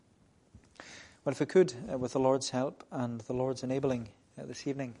Well, if we could, with the Lord's help and the Lord's enabling this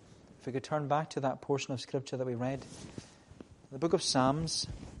evening, if we could turn back to that portion of Scripture that we read, the book of Psalms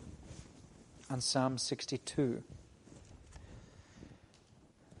and Psalm 62.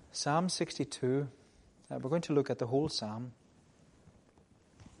 Psalm 62, we're going to look at the whole psalm.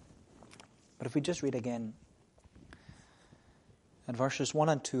 But if we just read again at verses 1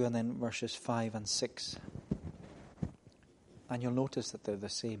 and 2 and then verses 5 and 6, and you'll notice that they're the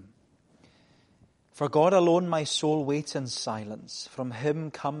same. For God alone my soul waits in silence. From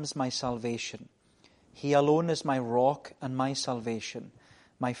him comes my salvation. He alone is my rock and my salvation,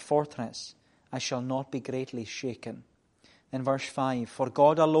 my fortress. I shall not be greatly shaken. Then verse 5, for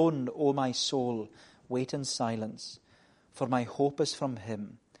God alone, O my soul, wait in silence, for my hope is from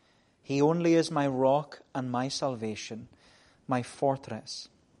him. He only is my rock and my salvation, my fortress.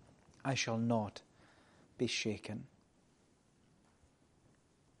 I shall not be shaken.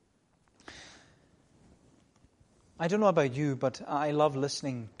 I don't know about you, but I love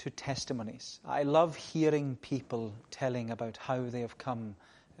listening to testimonies. I love hearing people telling about how they have come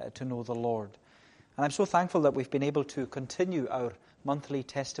to know the Lord. And I'm so thankful that we've been able to continue our monthly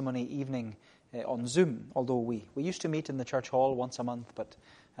testimony evening on Zoom, although we used to meet in the church hall once a month, but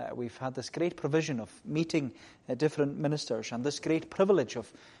we've had this great provision of meeting different ministers and this great privilege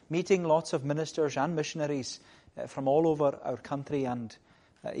of meeting lots of ministers and missionaries from all over our country and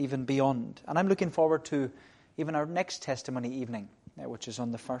even beyond. And I'm looking forward to even our next testimony evening, which is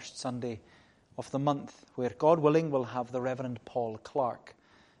on the first Sunday of the month, where God willing we'll have the Reverend Paul Clark,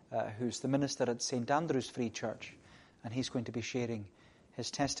 who's the minister at St. Andrew's Free Church, and he's going to be sharing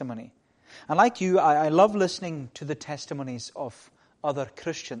his testimony. And like you, I love listening to the testimonies of other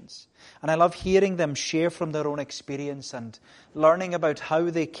Christians, and I love hearing them share from their own experience and learning about how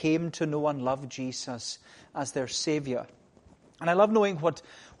they came to know and love Jesus as their Savior. And I love knowing what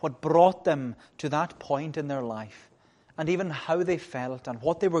brought them to that point in their life, and even how they felt and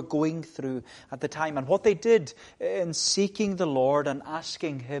what they were going through at the time and what they did in seeking the Lord and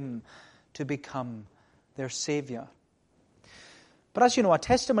asking Him to become their Savior. But as you know, a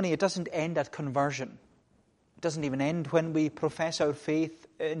testimony, it doesn't end at conversion. It doesn't even end when we profess our faith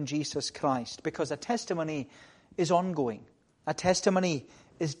in Jesus Christ, because a testimony is ongoing. A testimony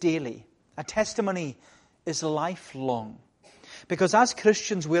is daily. A testimony is lifelong. Because as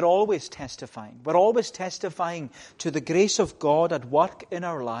Christians, we're always testifying. We're always testifying to the grace of God at work in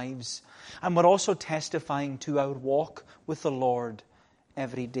our lives. And we're also testifying to our walk with the Lord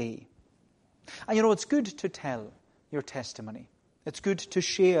every day. And you know, it's good to tell your testimony. It's good to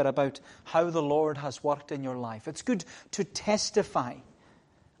share about how the Lord has worked in your life. It's good to testify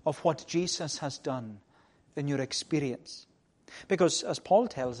of what Jesus has done in your experience. Because as Paul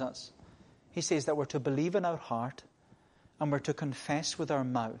tells us, he says that we're to believe in our heart and we're to confess with our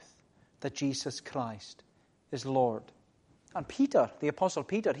mouth that Jesus Christ is Lord. And Peter, the Apostle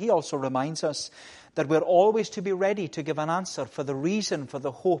Peter, he also reminds us that we're always to be ready to give an answer for the reason, for the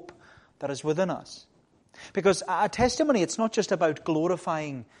hope that is within us. Because a testimony, it's not just about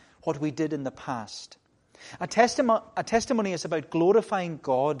glorifying what we did in the past. A testimony is about glorifying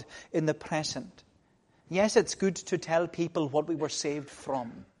God in the present. Yes, it's good to tell people what we were saved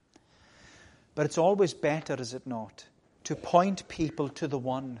from. But it's always better, is it not, to point people to the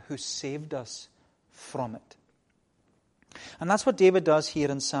one who saved us from it. And that's what David does here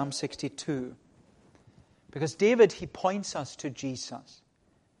in Psalm 62. Because David, he points us to Jesus.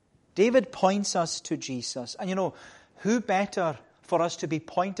 David points us to Jesus. And you know, who better for us to be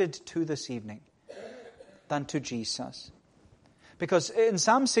pointed to this evening than to Jesus? Because in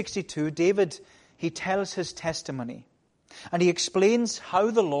Psalm 62, David, he tells his testimony. And he explains how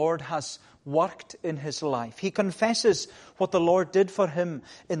the Lord has worked in his life. He confesses what the Lord did for him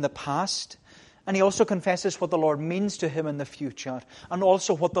in the past. And he also confesses what the Lord means to him in the future. And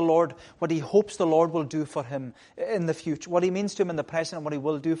also what he hopes the Lord will do for him in the future. What he means to him in the present and what he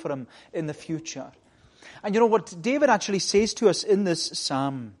will do for him in the future. And you know what David actually says to us in this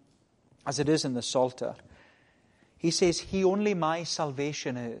psalm, as it is in the Psalter. He says, He only my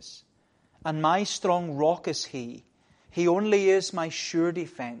salvation is, and my strong rock is He. He only is my sure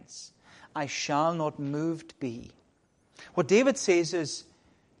defense. I shall not moved be. What David says is,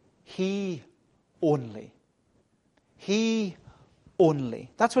 He only. He only.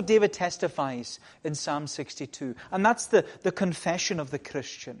 That's what David testifies in Psalm 62. And that's the confession of the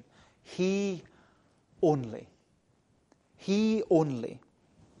Christian. He only. He only.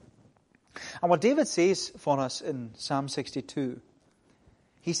 And what David says for us in Psalm 62,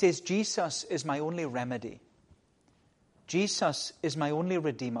 he says, Jesus is my only remedy. Jesus is my only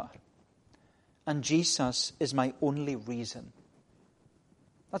Redeemer. And Jesus is my only reason.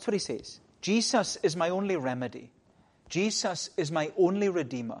 That's what he says. Jesus is my only remedy. Jesus is my only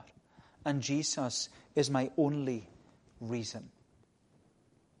Redeemer. And Jesus is my only reason.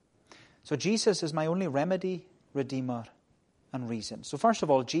 So Jesus is my only remedy, Redeemer, and reason. So first of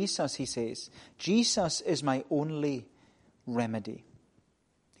all, Jesus, he says, Jesus is my only remedy.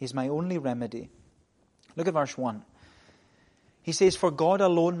 He's my only remedy. Look at verse 1. He says, "For God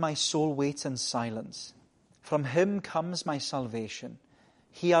alone my soul waits in silence. From him comes my salvation.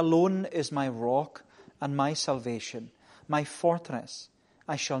 He alone is my rock and my salvation, my fortress.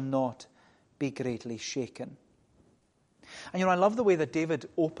 I shall not be greatly shaken." And I love the way that David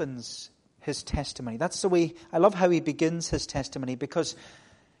opens his testimony. That's the way, I love how he begins his testimony, because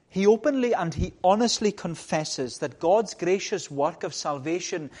he openly and he honestly confesses that God's gracious work of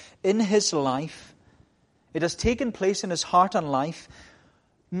salvation in his life, it has taken place in his heart and life,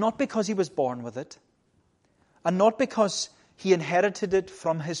 not because he was born with it, and not because he inherited it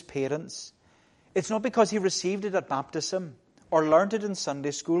from his parents. It's not because he received it at baptism, or learned it in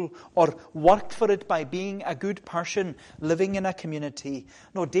Sunday school, or worked for it by being a good person living in a community.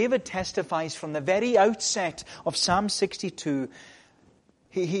 No, David testifies from the very outset of Psalm 62.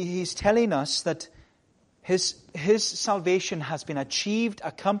 He's telling us that his salvation has been achieved,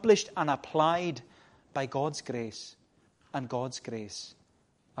 accomplished, and applied by God's grace, and God's grace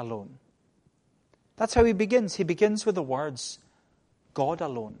alone. That's how he begins. He begins with the words, God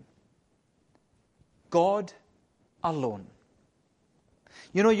alone. God alone.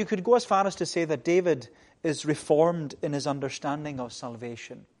 You could go as far as to say that David is reformed in his understanding of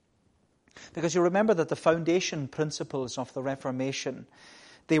salvation. Because you remember that the foundation principles of the Reformation,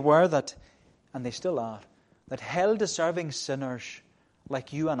 they were that, and they still are, that hell-deserving sinners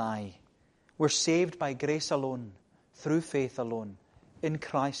like you and I were saved by grace alone, through faith alone, in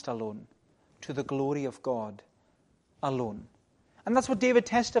Christ alone, to the glory of God alone. And that's what David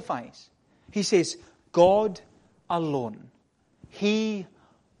testifies. He says, God alone. He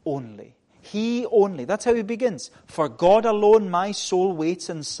only. He only. That's how he begins. For God alone my soul waits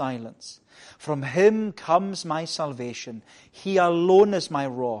in silence. From him comes my salvation. He alone is my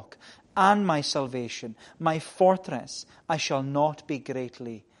rock and my salvation, my fortress. I shall not be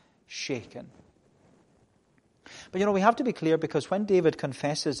greatly shaken. But we have to be clear, because when David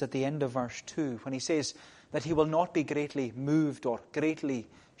confesses at the end of verse 2, when he says that he will not be greatly moved or greatly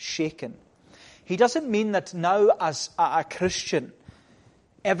shaken, he doesn't mean that now as a Christian,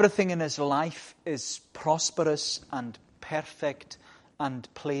 everything in his life is prosperous and perfect and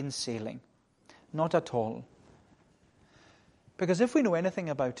plain sailing. Not at all. Because if we know anything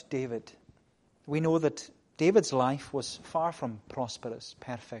about David, we know that David's life was far from prosperous,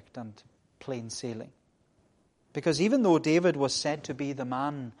 perfect, and plain sailing. Because even though David was said to be the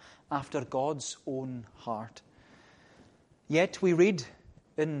man after God's own heart, yet we read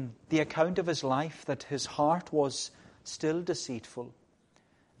in the account of his life that his heart was still deceitful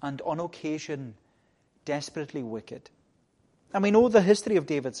and on occasion desperately wicked. And we know the history of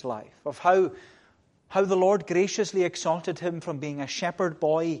David's life, of how the Lord graciously exalted him from being a shepherd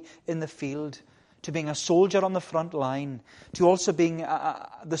boy in the field to being a soldier on the front line, to also being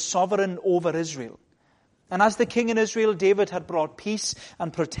the sovereign over Israel. And as the king in Israel, David had brought peace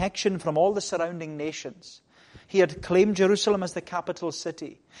and protection from all the surrounding nations. He had claimed Jerusalem as the capital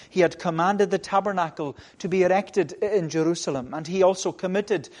city. He had commanded the tabernacle to be erected in Jerusalem. And he also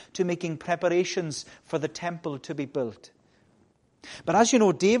committed to making preparations for the temple to be built. But as you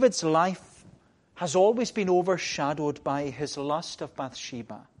know, David's life has always been overshadowed by his lust of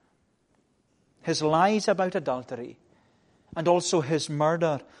Bathsheba, his lies about adultery, and also his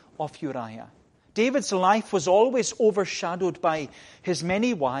murder of Uriah. David's life was always overshadowed by his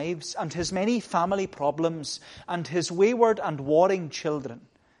many wives and his many family problems and his wayward and warring children.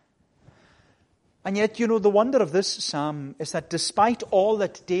 And yet, the wonder of this psalm is that despite all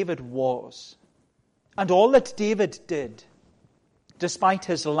that David was and all that David did, despite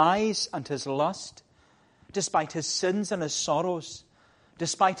his lies and his lust, despite his sins and his sorrows,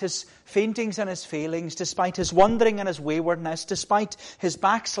 despite his faintings and his failings, despite his wandering and his waywardness, despite his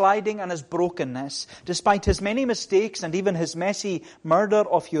backsliding and his brokenness, despite his many mistakes and even his messy murder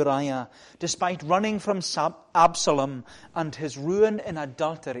of Uriah, despite running from Absalom and his ruin in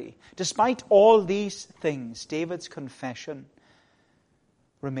adultery, despite all these things, David's confession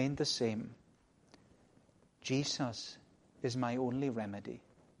remained the same. Jesus is my only remedy.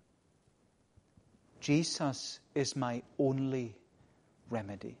 Jesus is my only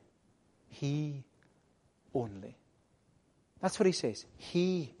remedy. He only. That's what he says.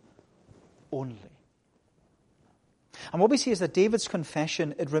 He only. And what we see is that David's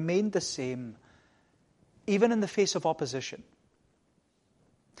confession, it remained the same even in the face of opposition.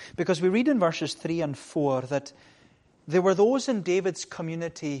 Because we read in verses 3 and 4 that there were those in David's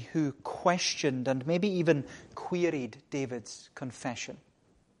community who questioned and maybe even queried David's confession.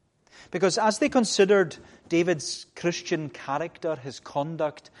 Because as they considered David's Christian character, his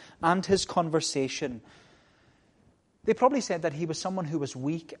conduct, and his conversation, they probably said that he was someone who was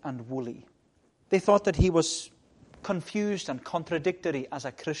weak and woolly. They thought that he was confused and contradictory as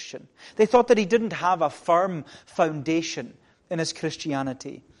a Christian. They thought that he didn't have a firm foundation in his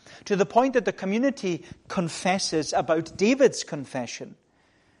Christianity, to the point that the community confesses about David's confession.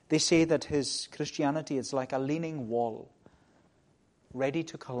 They say that his Christianity is like a leaning wall, ready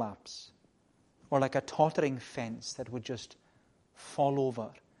to collapse, or like a tottering fence that would just fall over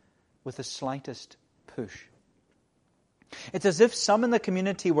with the slightest push. It's as if some in the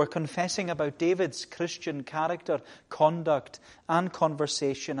community were confessing about David's Christian character, conduct, and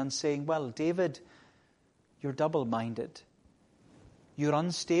conversation and saying, well, David, you're double-minded. You're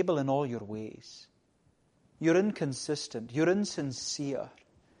unstable in all your ways. You're inconsistent. You're insincere.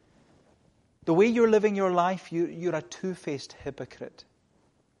 The way you're living your life, you're a two-faced hypocrite.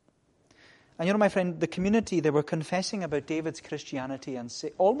 And you know, my friend, the community, they were confessing about David's Christianity and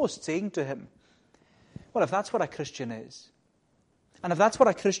almost saying to him, well, if that's what a Christian is, and if that's what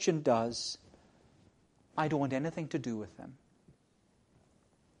a Christian does, I don't want anything to do with them.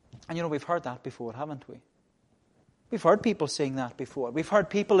 And you know, we've heard that before, haven't we? We've heard people saying that before. We've heard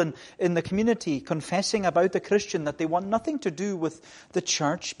people in the community confessing about the Christian that they want nothing to do with the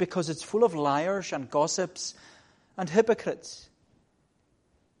church because it's full of liars and gossips and hypocrites.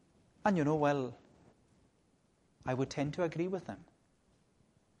 And you know, well, I would tend to agree with them.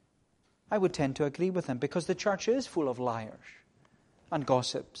 I would tend to agree with them because the church is full of liars and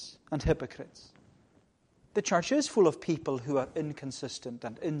gossips and hypocrites. The church is full of people who are inconsistent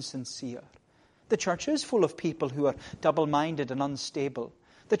and insincere. The church is full of people who are double-minded and unstable.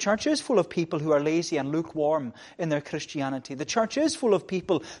 The church is full of people who are lazy and lukewarm in their Christianity. The church is full of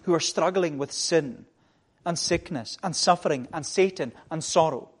people who are struggling with sin and sickness and suffering and Satan and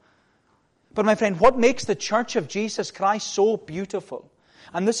sorrow. But my friend, what makes the church of Jesus Christ so beautiful?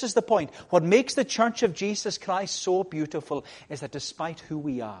 And this is the point. What makes the church of Jesus Christ so beautiful is that despite who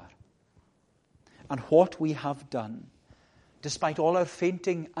we are and what we have done, despite all our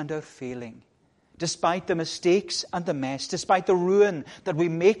fainting and our failing, despite the mistakes and the mess, despite the ruin that we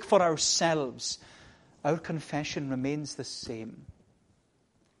make for ourselves, our confession remains the same.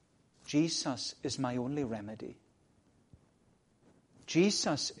 Jesus is my only remedy.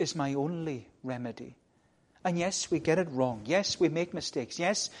 Jesus is my only remedy. And yes, we get it wrong. Yes, we make mistakes.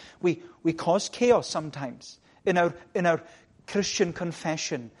 Yes, we cause chaos sometimes in our Christian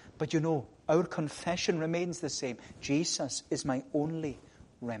confession. But you know, our confession remains the same. Jesus is my only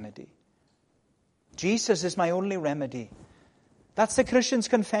remedy. Jesus is my only remedy. That's the Christian's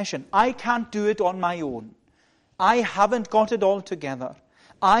confession. I can't do it on my own. I haven't got it all together.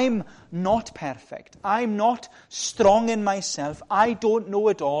 I'm not perfect. I'm not strong in myself. I don't know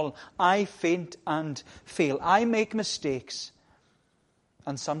it all. I faint and fail. I make mistakes.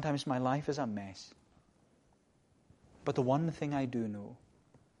 And sometimes my life is a mess. But the one thing I do know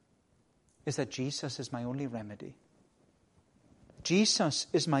is that Jesus is my only remedy. Jesus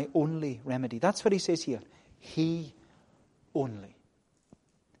is my only remedy. That's what he says here. He only.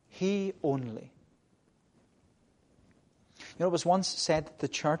 He only. You know, it was once said that the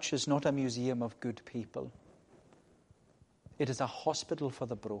church is not a museum of good people. It is a hospital for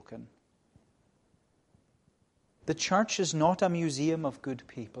the broken. The church is not a museum of good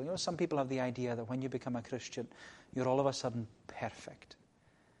people. You know, some people have the idea that when you become a Christian, you're all of a sudden perfect.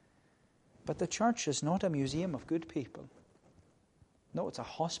 But the church is not a museum of good people. No, it's a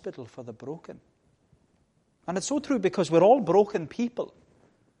hospital for the broken. And it's so true because we're all broken people.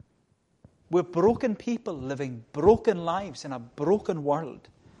 We're broken people living broken lives in a broken world.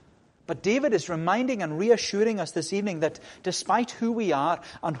 But David is reminding and reassuring us this evening that despite who we are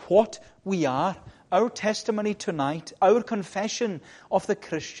and what we are, our testimony tonight, our confession of the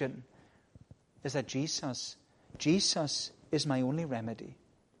Christian is that Jesus is my only remedy.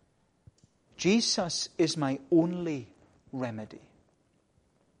 Jesus is my only remedy.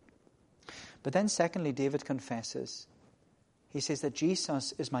 But then secondly, David confesses, he says that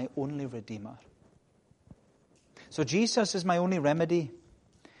Jesus is my only Redeemer. So Jesus is my only remedy.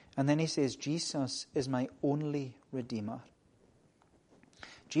 And then he says, Jesus is my only Redeemer.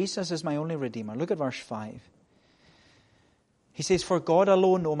 Jesus is my only Redeemer. Look at verse 5. He says, for God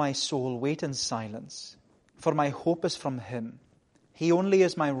alone, O my soul, wait in silence, for my hope is from him. He only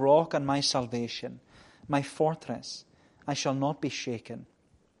is my rock and my salvation, my fortress. I shall not be shaken.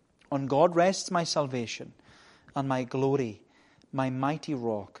 On God rests my salvation, and my glory my mighty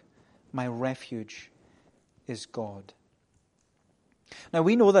rock, my refuge is God. Now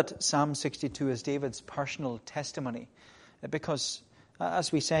we know that Psalm 62 is David's personal testimony because,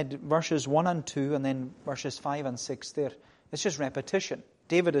 as we said, verses 1 and 2 and then verses 5 and 6 there, it's just repetition.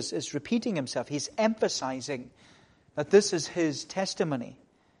 David is repeating himself. He's emphasizing that this is his testimony.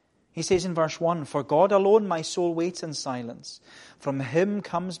 He says in verse 1, "For God alone my soul waits in silence. From him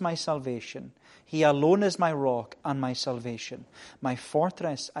comes my salvation. He alone is my rock and my salvation. My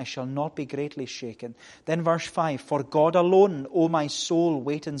fortress, I shall not be greatly shaken." Then verse 5, "For God alone, O my soul,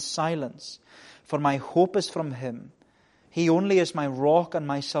 wait in silence. For my hope is from him. He only is my rock and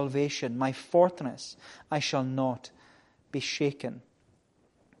my salvation. My fortress, I shall not be shaken."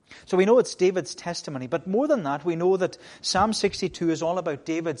 So we know it's David's testimony, but more than that, we know that Psalm 62 is all about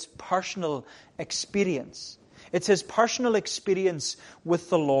David's personal experience. It's his personal experience with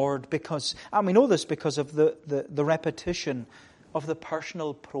the Lord because, and we know this because of the repetition of the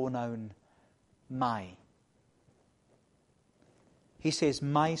personal pronoun my. He says,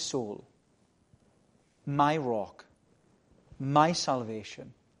 "My soul, my rock, my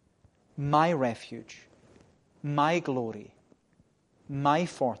salvation, my refuge, my glory, my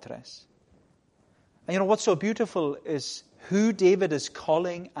fortress." And you know what's so beautiful is who David is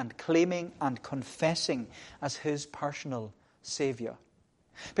calling and claiming and confessing as his personal Savior.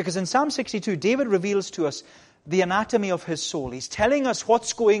 Because in Psalm 62, David reveals to us the anatomy of his soul. He's telling us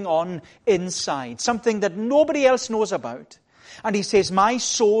what's going on inside, something that nobody else knows about. And he says, "My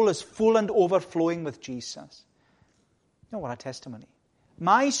soul is full and overflowing with Jesus." You know what a testimony.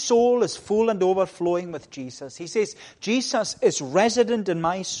 My soul is full and overflowing with Jesus. He says, Jesus is resident in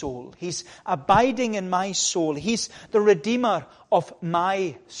my soul. He's abiding in my soul. He's the Redeemer of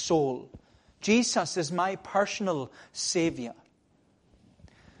my soul. Jesus is my personal Savior.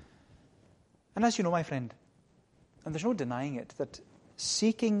 And as you know, my friend, and there's no denying it, that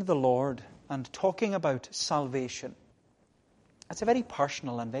seeking the Lord and talking about salvation, it's a very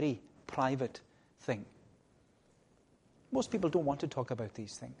personal and very private thing. Most people don't want to talk about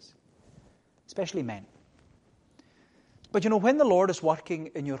these things, especially men. But you know, when the Lord is working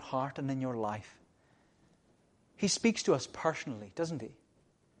in your heart and in your life, He speaks to us personally, doesn't He?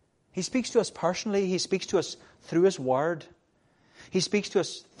 He speaks to us personally. He speaks to us through His Word. He speaks to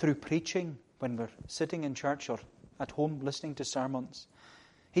us through preaching when we're sitting in church or at home listening to sermons.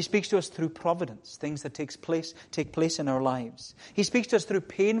 He speaks to us through providence, things that take place in our lives. He speaks to us through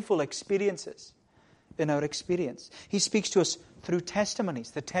painful experiences in our experience. He speaks to us through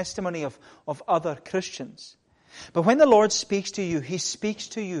testimonies, the testimony of other Christians. But when the Lord speaks to you, He speaks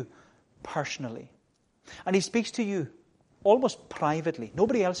to you personally. And He speaks to you almost privately.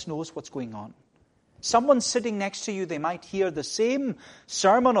 Nobody else knows what's going on. Someone sitting next to you, they might hear the same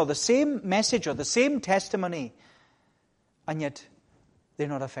sermon or the same message or the same testimony, and yet they're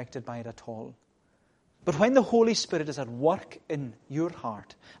not affected by it at all. But when the Holy Spirit is at work in your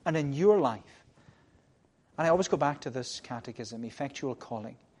heart and in your life, and I always go back to this catechism, Effectual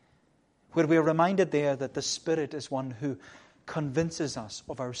Calling, where we are reminded there that the Spirit is one who convinces us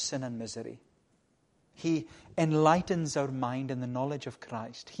of our sin and misery. He enlightens our mind in the knowledge of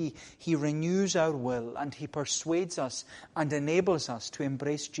Christ. He renews our will, and He persuades us and enables us to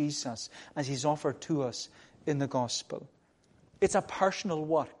embrace Jesus as He's offered to us in the gospel. It's a personal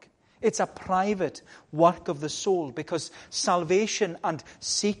work. It's a private work of the soul, because salvation and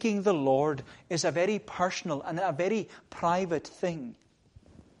seeking the Lord is a very personal and a very private thing.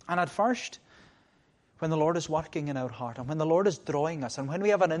 And at first, when the Lord is working in our heart, and when the Lord is drawing us, and when we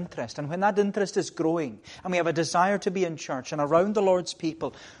have an interest, and when that interest is growing, and we have a desire to be in church and around the Lord's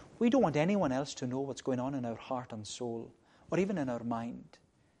people, we don't want anyone else to know what's going on in our heart and soul, or even in our mind.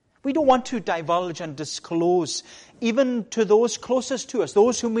 We don't want to divulge and disclose, even to those closest to us,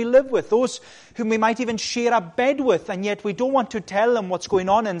 those whom we live with, those whom we might even share a bed with, and yet we don't want to tell them what's going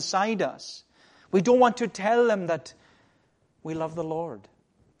on inside us. We don't want to tell them that we love the Lord.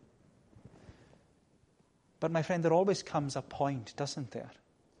 But my friend, there always comes a point, doesn't there?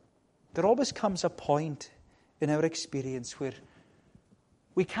 There always comes a point in our experience where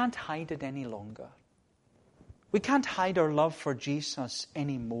we can't hide it any longer. We can't hide our love for Jesus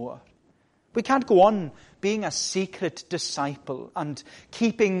anymore. We can't go on being a secret disciple and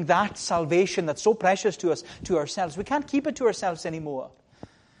keeping that salvation that's so precious to us to ourselves. We can't keep it to ourselves anymore.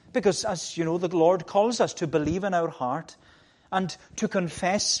 Because, as you know, the Lord calls us to believe in our heart and to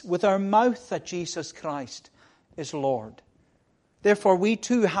confess with our mouth that Jesus Christ is Lord. Therefore, we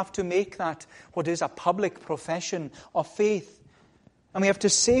too have to make that what is a public profession of faith. And we have to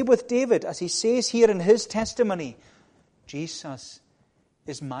say with David, as he says here in his testimony, Jesus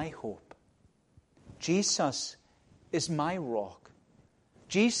is my hope. Jesus is my rock.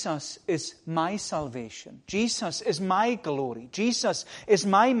 Jesus is my salvation. Jesus is my glory. Jesus is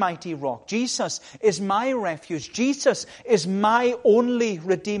my mighty rock. Jesus is my refuge. Jesus is my only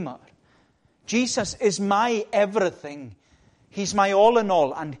Redeemer. Jesus is my everything. He's my all in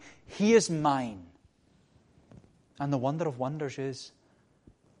all, and He is mine. And the wonder of wonders is,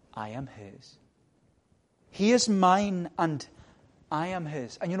 I am His. He is mine, and I am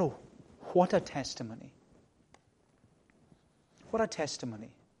His. And you know, what a testimony. What a testimony.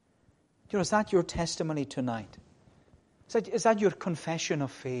 You know, is that your testimony tonight? Is that your confession of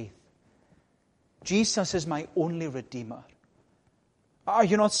faith? Jesus is my only Redeemer. Are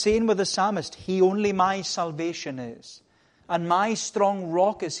you not saying with the psalmist, He only my salvation is, and my strong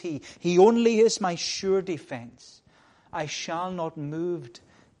rock is He. He only is my sure defense. I shall not moved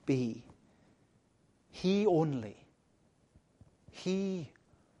be. He only. He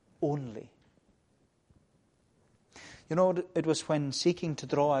only. You know, it was when seeking to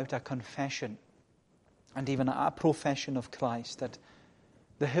draw out a confession and even a profession of Christ that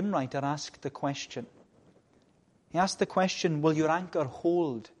the hymn writer asked the question. He asked the question, will your anchor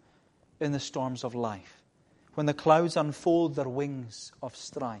hold in the storms of life? When the clouds unfold their wings of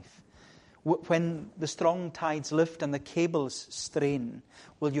strife? When the strong tides lift and the cables strain,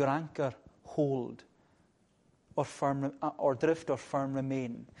 will your anchor hold or firm, or drift or firm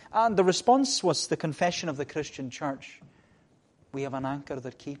remain? And the response was the confession of the Christian church. We have an anchor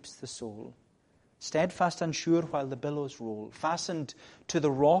that keeps the soul, steadfast and sure while the billows roll, fastened to the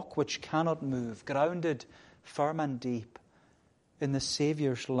rock which cannot move, grounded firm and deep in the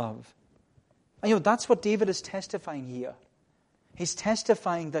Saviour's love. And you know, that's what David is testifying here. He's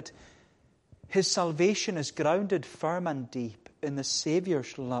testifying that his salvation is grounded firm and deep in the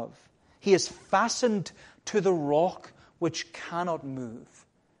Saviour's love. He is fastened to the rock which cannot move.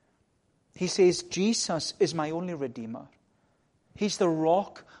 He says, Jesus is my only Redeemer. He's the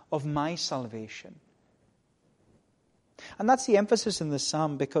rock of my salvation. And that's the emphasis in this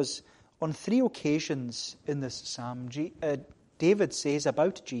psalm, because on 3 occasions in this psalm, David says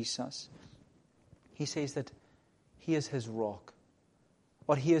about Jesus, he says that He is His rock,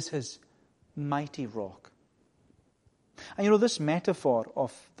 or He is His mighty rock. And you know, this metaphor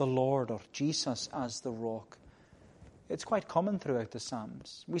of the Lord or Jesus as the rock, it's quite common throughout the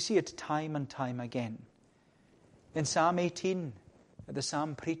Psalms. We see it time and time again. In Psalm 18, the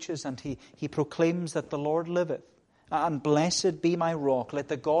psalm preaches and he proclaims that the Lord liveth, and blessed be my rock, let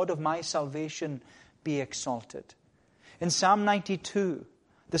the God of my salvation be exalted. In Psalm 92,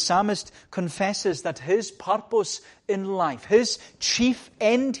 the psalmist confesses that his purpose in life, his chief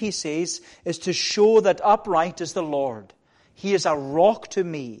end, he says, is to show that upright is the Lord. He is a rock to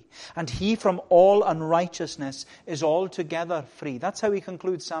me, and He from all unrighteousness is altogether free. That's how he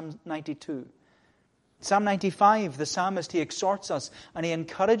concludes Psalm 92. Psalm 95, the psalmist, he exhorts us and he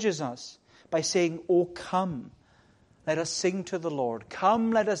encourages us by saying, "O come, let us sing to the Lord.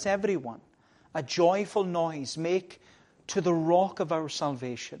 Come, let us everyone a joyful noise make to the rock of our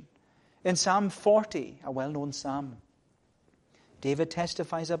salvation." In Psalm 40, a well-known psalm, David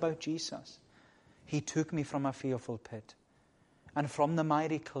testifies about Jesus. He took me from a fearful pit, and from the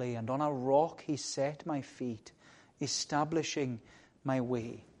miry clay, and on a rock He set my feet, establishing my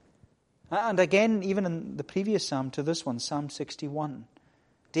way. And again, even in the previous psalm to this one, Psalm 61,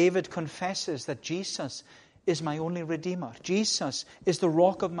 David confesses that Jesus is my only Redeemer. Jesus is the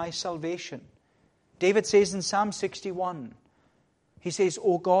rock of my salvation. David says in Psalm 61, he says,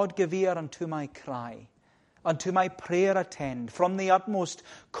 "O God, give ear unto my cry, unto my prayer attend. From the utmost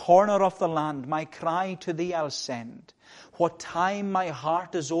corner of the land, my cry to Thee I'll send. What time my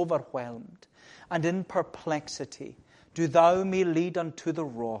heart is overwhelmed, and in perplexity, do Thou me lead unto the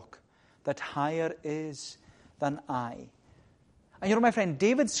rock that higher is than I." And you know, my friend,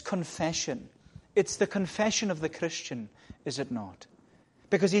 David's confession, it's the confession of the Christian, is it not?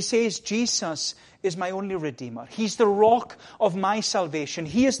 Because he says, Jesus is my only Redeemer. He's the rock of my salvation.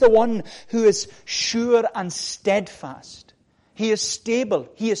 He is the one who is sure and steadfast. He is stable.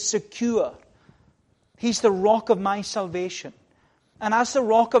 He is secure. He's the rock of my salvation. And as the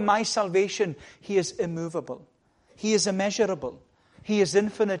rock of my salvation, He is immovable. He is immeasurable. He is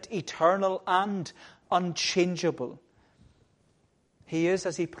infinite, eternal, and unchangeable. He is,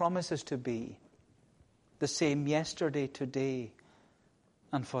 as He promises to be, the same yesterday, today,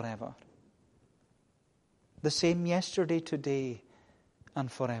 and forever. The same yesterday, today, and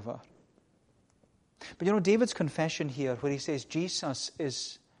forever. But you know, David's confession here, where he says, Jesus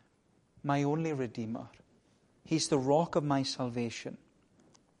is my only Redeemer. He's the rock of my salvation.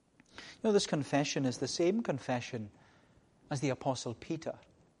 You know, this confession is the same confession as the Apostle Peter.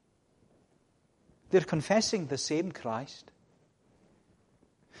 They're confessing the same Christ.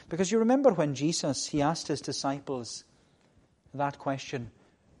 Because you remember when Jesus, he asked his disciples that question,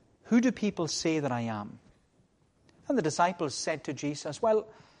 who do people say that I am? And the disciples said to Jesus, well,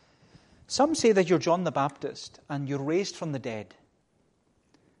 some say that you're John the Baptist and you're raised from the dead.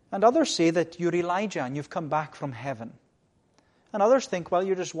 And others say that you're Elijah and you've come back from heaven. And others think, well,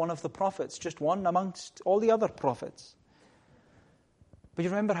 you're just one of the prophets, just one amongst all the other prophets. But you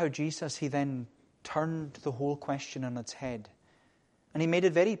remember how Jesus, he then turned the whole question on its head. And he made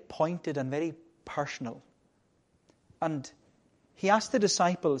it very pointed and very personal. And he asked the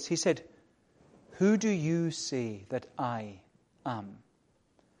disciples, he said, who do you say that I am?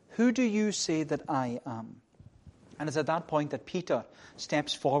 Who do you say that I am? And it's at that point that Peter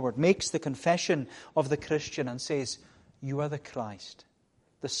steps forward, makes the confession of the Christian and says, you are the Christ,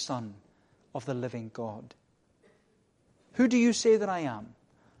 the Son of the living God. Who do you say that I am?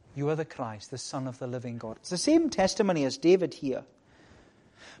 You are the Christ, the Son of the living God. It's the same testimony as David here.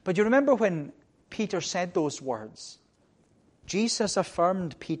 But you remember when Peter said those words, Jesus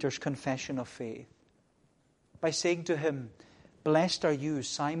affirmed Peter's confession of faith by saying to him, blessed are you,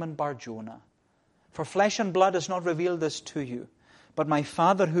 Simon Bar-Jonah, for flesh and blood has not revealed this to you, but my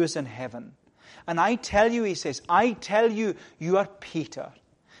Father who is in heaven. And I tell you, he says, I tell you, you are Peter.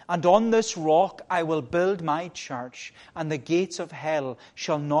 And on this rock I will build my church, and the gates of hell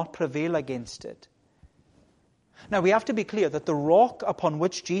shall not prevail against it. Now we have to be clear that the rock upon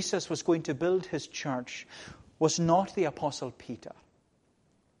which Jesus was going to build his church was not the Apostle Peter.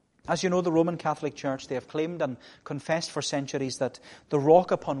 As you know, the Roman Catholic Church, they have claimed and confessed for centuries that the rock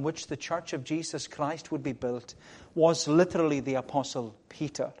upon which the Church of Jesus Christ would be built was literally the Apostle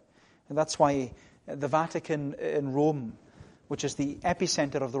Peter. And that's why the Vatican in Rome, which is the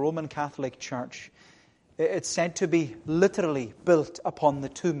epicenter of the Roman Catholic Church, it's said to be literally built upon the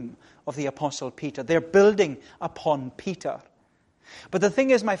tomb of the Apostle Peter. They're building upon Peter. But the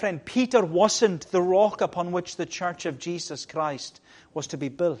thing is, my friend, Peter wasn't the rock upon which the Church of Jesus Christ was to be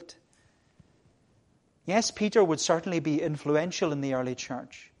built. Yes, Peter would certainly be influential in the early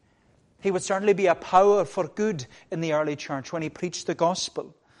church. He would certainly be a power for good in the early church when he preached the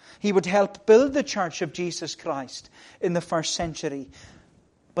gospel. He would help build the Church of Jesus Christ in the first century.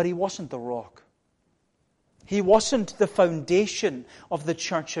 But he wasn't the rock. He wasn't the foundation of the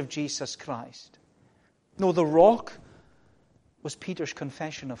Church of Jesus Christ. No, the rock was Peter's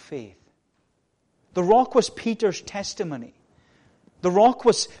confession of faith. The rock was Peter's testimony. The rock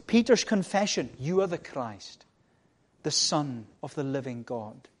was Peter's confession. You are the Christ, the Son of the living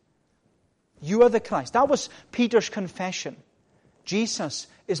God. You are the Christ. That was Peter's confession. Jesus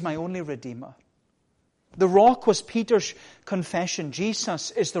is my only Redeemer. The rock was Peter's confession.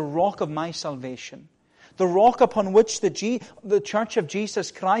 Jesus is the rock of my salvation. The rock upon which the Church of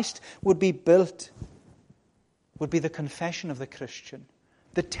Jesus Christ would be built would be the confession of the Christian,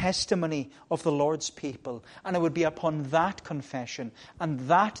 the testimony of the Lord's people. And it would be upon that confession and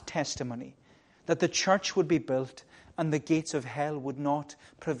that testimony that the church would be built and the gates of hell would not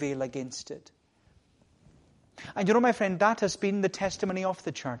prevail against it. And you know, my friend, that has been the testimony of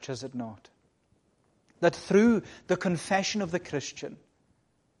the church, has it not? That through the confession of the Christian,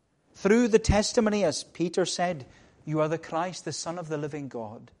 through the testimony, as Peter said, you are the Christ, the Son of the living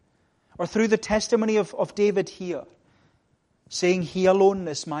God, or through the testimony of David here, saying, he alone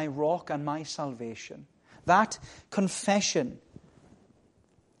is my rock and my salvation. That confession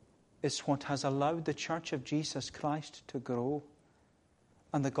is what has allowed the Church of Jesus Christ to grow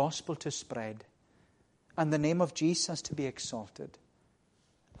and the gospel to spread and the name of Jesus to be exalted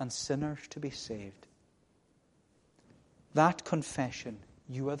and sinners to be saved. That confession,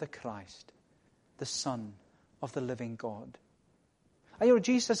 you are the Christ, the Son of the living God. And you know,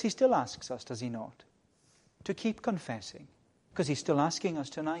 Jesus, he still asks us, does he not, to keep confessing? Because he's still asking us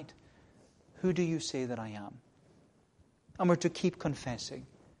tonight, who do you say that I am? And we're to keep confessing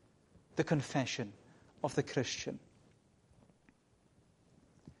the confession of the Christian.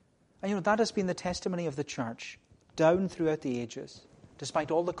 And you know, that has been the testimony of the church down throughout the ages,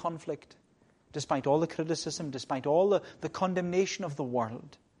 despite all the conflict, despite all the criticism, despite all the condemnation of the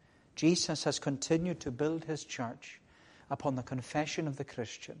world. Jesus has continued to build his church upon the confession of the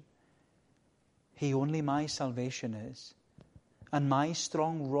Christian. He only my salvation is, and my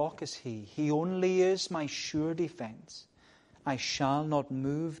strong rock is he. He only is my sure defense. I shall not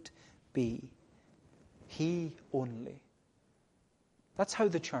moved be. He only. That's how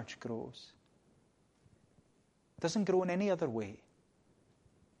the church grows. It doesn't grow in any other way,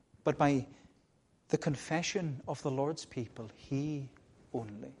 but by the confession of the Lord's people. He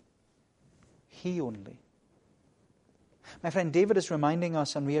only. He only. My friend, David is reminding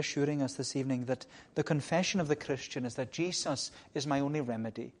us and reassuring us this evening that the confession of the Christian is that Jesus is my only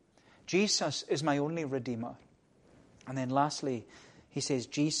remedy. Jesus is my only Redeemer. And then lastly, he says,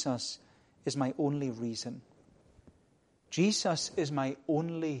 Jesus is my only reason. Jesus is my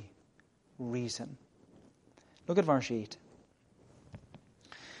only reason. Look at verse 8.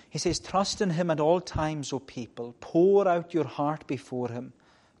 He says, trust in him at all times, O people. Pour out your heart before him.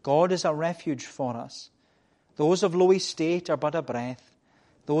 God is a refuge for us. Those of low estate are but a breath.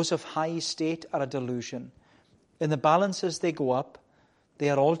 Those of high estate are a delusion. In the balances they go up. They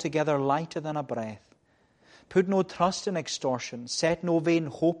are altogether lighter than a breath. Put no trust in extortion. Set no vain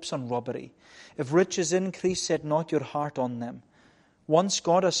hopes on robbery. If riches increase, set not your heart on them. Once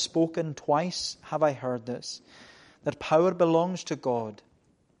God has spoken, twice have I heard this, that power belongs to God,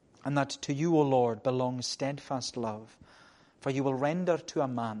 and that to you, O Lord, belongs steadfast love. For you will render to a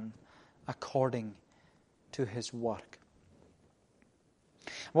man according to his work.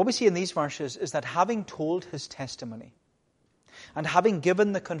 What we see in these verses is that having told his testimony, and having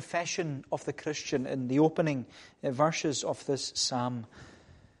given the confession of the Christian in the opening verses of this psalm,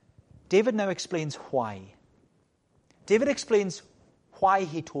 David now explains why. David explains why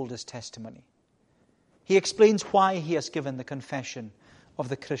he told his testimony. He explains why he has given the confession of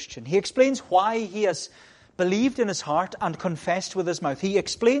the Christian. He explains why he has believed in his heart and confessed with his mouth. He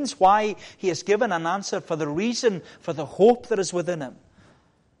explains why he has given an answer for the reason, for the hope that is within him.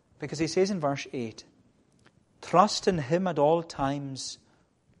 Because he says in verse 8, trust in him at all times,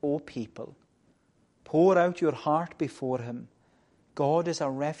 O people. Pour out your heart before him. God is a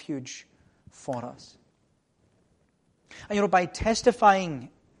refuge for us. And by testifying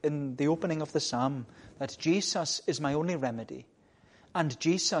in the opening of the psalm that Jesus is my only remedy and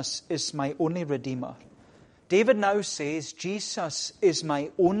Jesus is my only Redeemer, David now says, Jesus is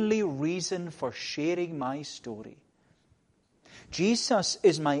my only reason for sharing my story. Jesus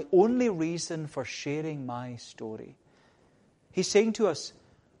is my only reason for sharing my story. He's saying to us,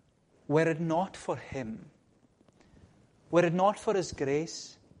 were it not for him, were it not for his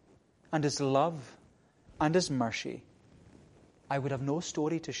grace and his love and his mercy, I would have no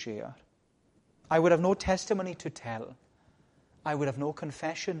story to share. I would have no testimony to tell. I would have no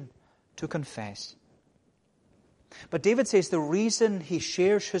confession to confess. But David says the reason he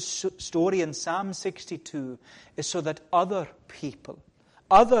shares his story in Psalm 62 is so that other people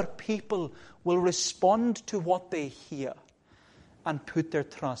will respond to what they hear and put their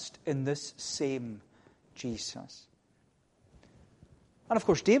trust in this same Jesus. And of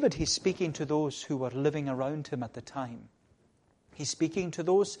course, David, he's speaking to those who were living around him at the time. He's speaking to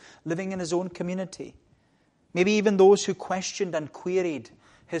those living in his own community. Maybe even those who questioned and queried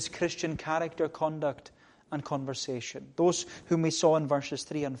his Christian character, conduct, and conversation. Those whom we saw in verses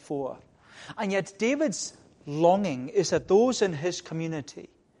 3 and 4. And yet David's longing is that those in his community,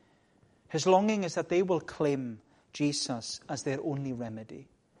 his longing is that they will claim Jesus as their only remedy.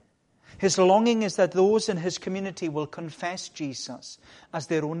 His longing is that those in his community will confess Jesus as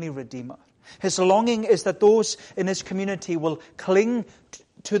their only Redeemer. His longing is that those in his community will cling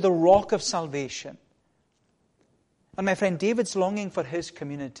to the rock of salvation. And my friend, David's longing for his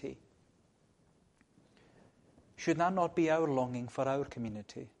community, should that not be our longing for our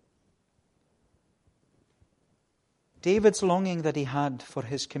community? David's longing that he had for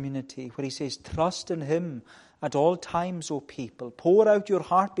his community, where he says, trust in him at all times, O people. Pour out your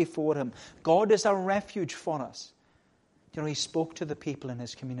heart before him. God is a refuge for us. He spoke to the people in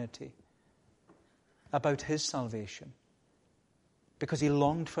his community about his salvation because he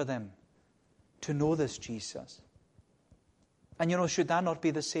longed for them to know this Jesus. And should that not be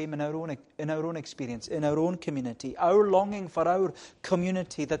the same in our own experience, in our own community? Our longing for our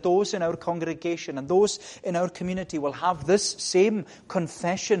community, that those in our congregation and those in our community will have this same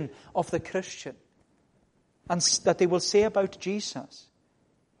confession of the Christian. And that they will say about Jesus,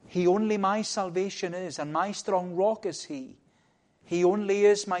 he only my salvation is, and my strong rock is he. He only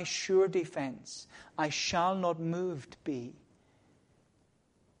is my sure defense. I shall not moved be.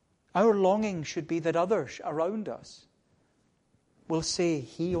 Our longing should be that others around us will say,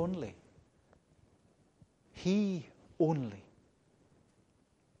 he only. He only.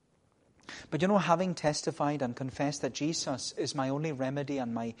 But having testified and confessed that Jesus is my only remedy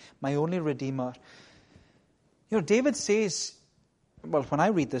and my only Redeemer, David says, well, when I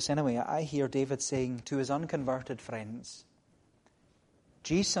read this anyway, I hear David saying to his unconverted friends,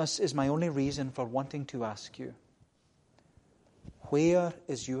 Jesus is my only reason for wanting to ask you, where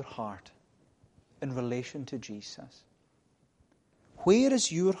is your heart in relation to Jesus? Where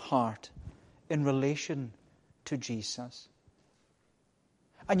is your heart in relation to Jesus?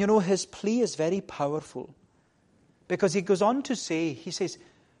 And his plea is very powerful Because he goes on to say, he says,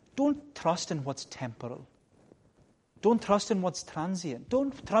 don't trust in what's temporal. Don't trust in what's transient.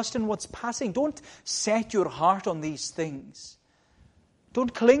 Don't trust in what's passing. Don't set your heart on these things.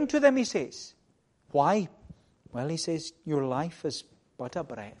 Don't cling to them, he says. Why? Well, he says, your life is but a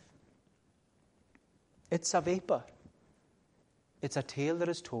breath. It's a vapor. It's a tale that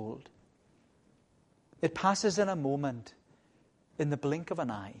is told. It passes in a moment, in the blink of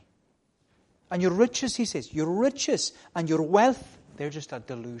an eye. And your riches, he says, your riches and your wealth, they're just a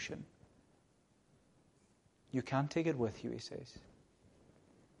delusion. You can't take it with you, he says.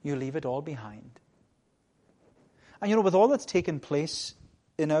 You leave it all behind. And with all that's taken place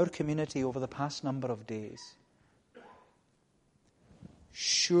in our community over the past number of days,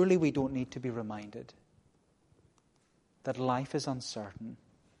 surely we don't need to be reminded that life is uncertain,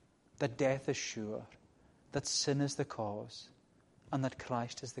 that death is sure, that sin is the cause, and that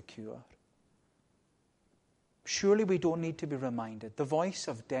Christ is the cure. Surely we don't need to be reminded. The voice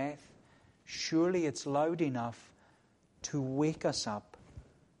of death, surely it's loud enough to wake us up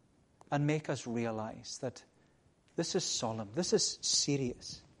and make us realize that this is solemn, this is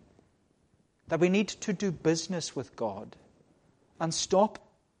serious, that we need to do business with God and stop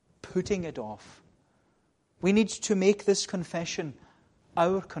putting it off. We need to make this confession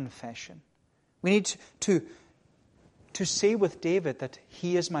our confession. We need to say with David that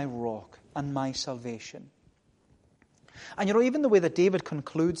he is my rock and my salvation. And even the way that David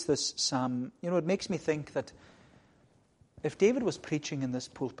concludes this psalm, it makes me think that if David was preaching in this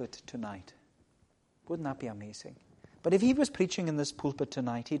pulpit tonight, wouldn't that be amazing? But if he was preaching in this pulpit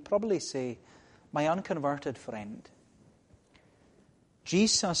tonight, he'd probably say, my unconverted friend,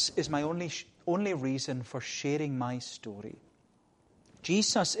 Jesus is my only reason for sharing my story.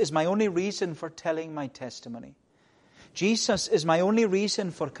 Jesus is my only reason for telling my testimony. Jesus is my only reason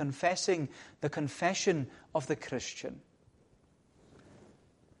for confessing the confession of the Christian.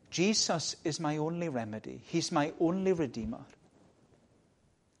 Jesus is my only remedy. He's my only Redeemer.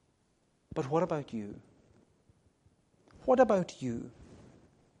 But what about you? What about you?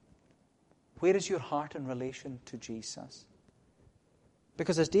 Where is your heart in relation to Jesus?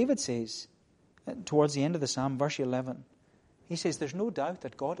 Because as David says, towards the end of the psalm, verse 11, he says, there's no doubt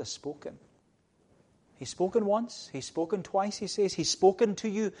that God has spoken. He's spoken once, he's spoken twice, he says. He's spoken to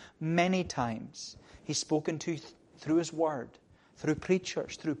you many times. He's spoken to you through his word, through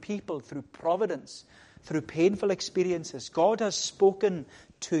preachers, through people, through providence, through painful experiences. God has spoken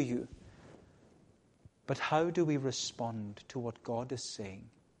to you. But how do we respond to what God is saying?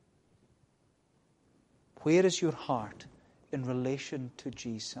 Where is your heart in relation to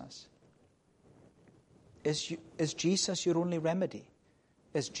Jesus? Is Jesus your only remedy?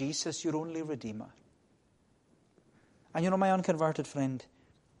 Is Jesus your only Redeemer? And my unconverted friend,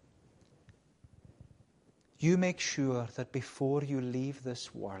 you make sure that before you leave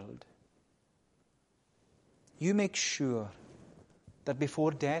this world, you make sure that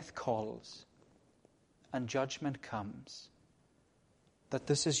before death calls and judgment comes, that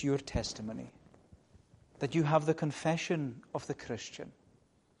this is your testimony, that you have the confession of the Christian,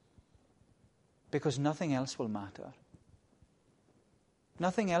 because nothing else will matter.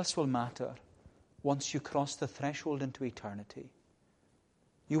 Nothing else will matter once you cross the threshold into eternity.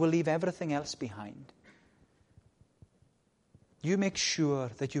 You will leave everything else behind. You make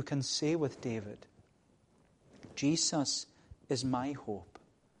sure that you can say with David, Jesus is my hope.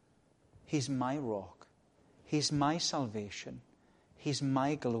 He's my rock. He's my salvation. He's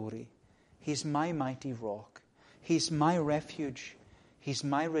my glory. He's my mighty rock. He's my refuge. He's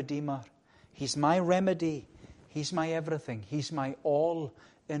my Redeemer. He's my remedy. He's my everything. He's my all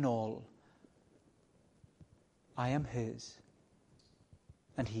in all. I am his,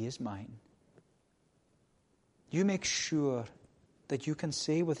 and he is mine. You make sure that you can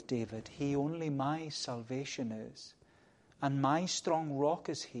say with David, he only my salvation is, and my strong rock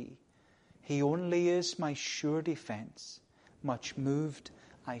is he. He only is my sure defense. Much moved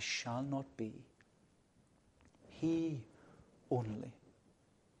I shall not be. He only.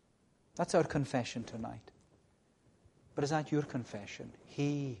 That's our confession tonight. But is that your confession?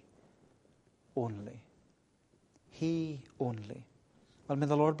 He only. He only. Well, may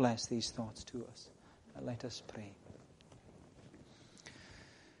the Lord bless these thoughts to us. Let us pray.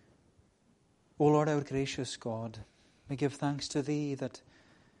 O Lord, our gracious God, we give thanks to Thee that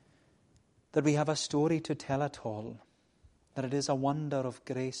we have a story to tell at all, that it is a wonder of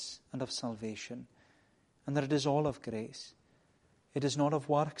grace and of salvation, and that it is all of grace. It is not of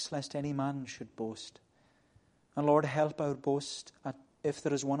works, lest any man should boast. And Lord, help our boast, if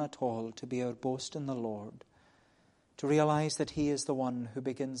there is one at all, to be our boast in the Lord, to realize that He is the one who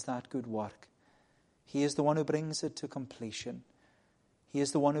begins that good work. He is the one who brings it to completion. He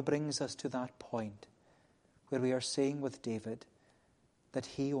is the one who brings us to that point where we are saying with David that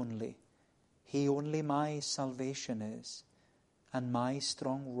He only my salvation is, and my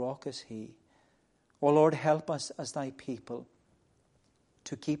strong rock is He. O Lord, help us as Thy people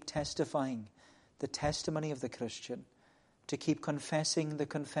to keep testifying the testimony of the Christian, to keep confessing the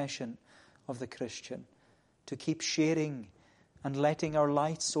confession of the Christian, to keep sharing and letting our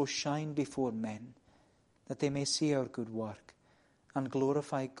light so shine before men that they may see our good work and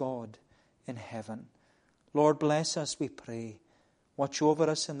glorify God in heaven. Lord, bless us, we pray. Watch over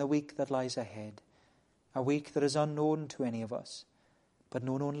us in the week that lies ahead, a week that is unknown to any of us, but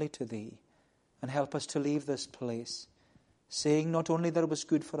known only to Thee. And help us to leave this place, saying not only that it was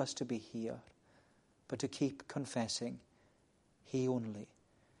good for us to be here, but to keep confessing He only.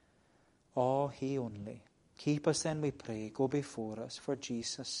 Oh, He only. Keep us then, we pray. Go before us for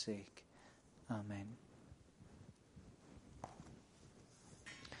Jesus' sake. Amen.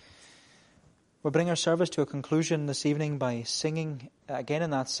 We'll bring our service to a conclusion this evening by singing again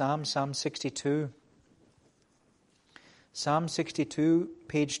in that Psalm 62. Psalm 62,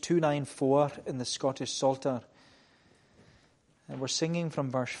 page 294 in the Scottish Psalter. And we're singing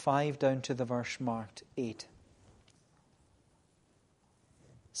from verse 5 down to the verse marked 8.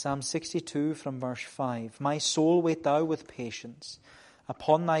 Psalm 62 from verse 5. My soul wait thou with patience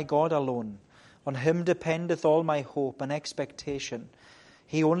upon thy God alone. On Him dependeth all my hope and expectation.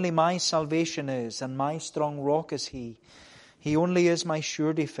 He only my salvation is, and my strong rock is He. He only is my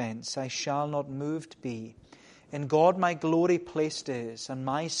sure defence, I shall not moved be. In God my glory placed is, and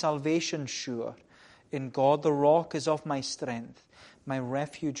my salvation sure. In God the rock is of my strength, my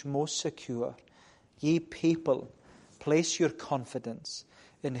refuge most secure. Ye people, place your confidence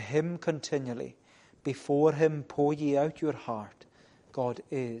in Him continually. Before Him pour ye out your heart. God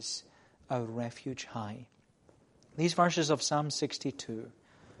is our refuge high. These verses of Psalm 62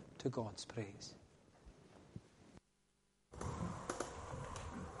 to God's praise.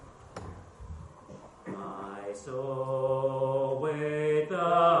 My soul wait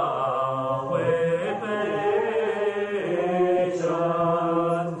thou with patience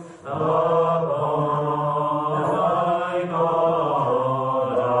upon thy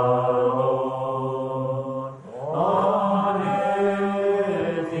God alone. On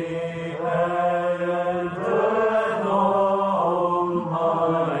His dependent all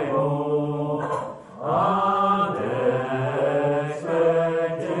my hope and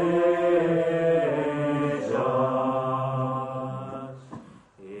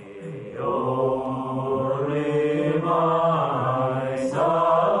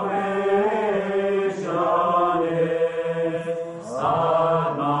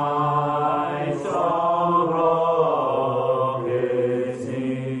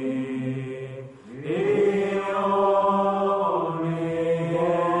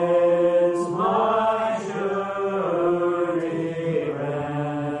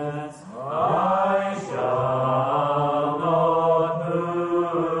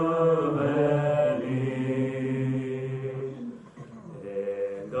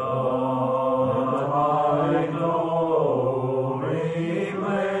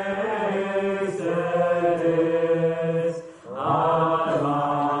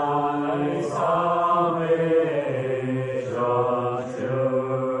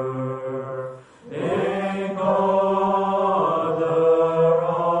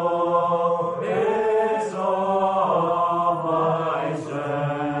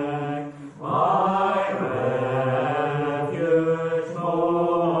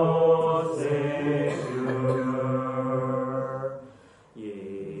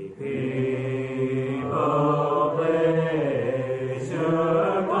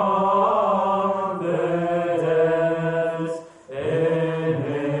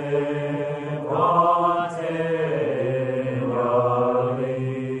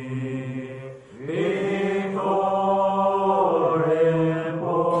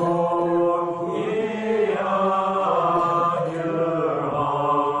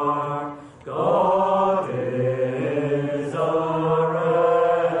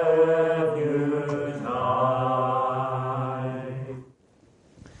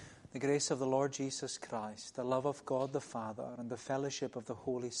Of the Lord Jesus Christ, the love of God the Father, and the fellowship of the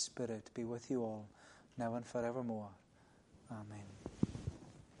Holy Spirit be with you all, now and forevermore. Amen.